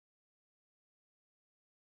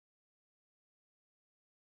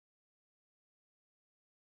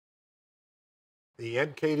The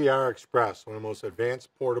mKDR Xpress, one of the most advanced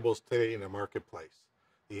portables today in the marketplace.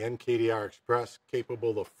 The mKDR Xpress,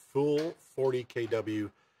 capable of full 40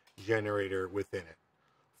 kW generator within it.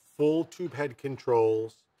 Full tube head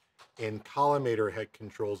controls and collimator head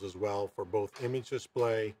controls as well for both image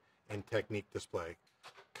display and technique display.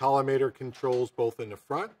 Collimator controls both in the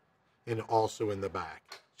front and also in the back.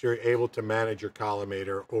 So you're able to manage your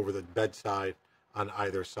collimator over the bedside on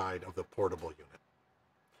either side of the portable unit.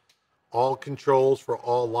 All controls for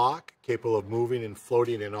all lock, capable of moving and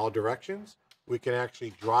floating in all directions. We can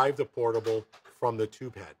actually drive the portable from the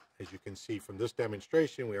tube head. As you can see from this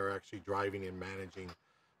demonstration, we are actually driving and managing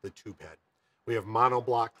the tube head. We have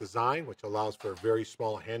monoblock design, which allows for a very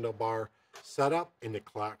small handlebar setup in the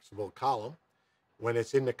collapsible column. When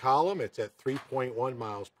it's in the column, it's at 3.1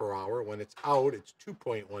 miles per hour. When it's out, it's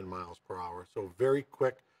 2.1 miles per hour. So very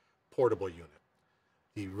quick portable unit.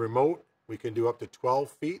 The remote, we can do up to 12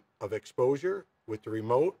 feet of exposure with the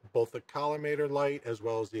remote, both the collimator light as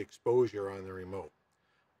well as the exposure on the remote.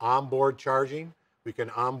 Onboard charging, we can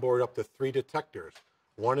onboard up to 3 detectors,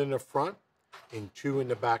 1 in the front and 2 in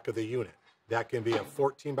the back of the unit. That can be a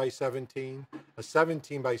 14 by 17, a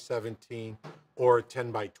 17 by 17, or a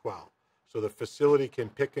 10 by 12. So the facility can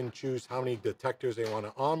pick and choose how many detectors they want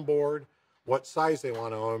to onboard, what size they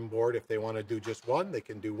want to onboard. If they want to do just one, they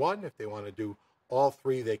can do one. If they want to do all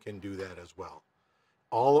 3, they can do that as well.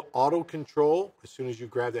 All auto control, as soon as you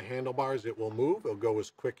grab the handlebars, it will move. It'll go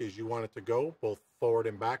as quick as you want it to go, both forward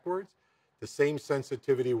and backwards. The same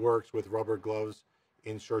sensitivity works with rubber gloves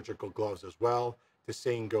in surgical gloves as well. The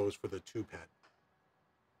same goes for the tube head.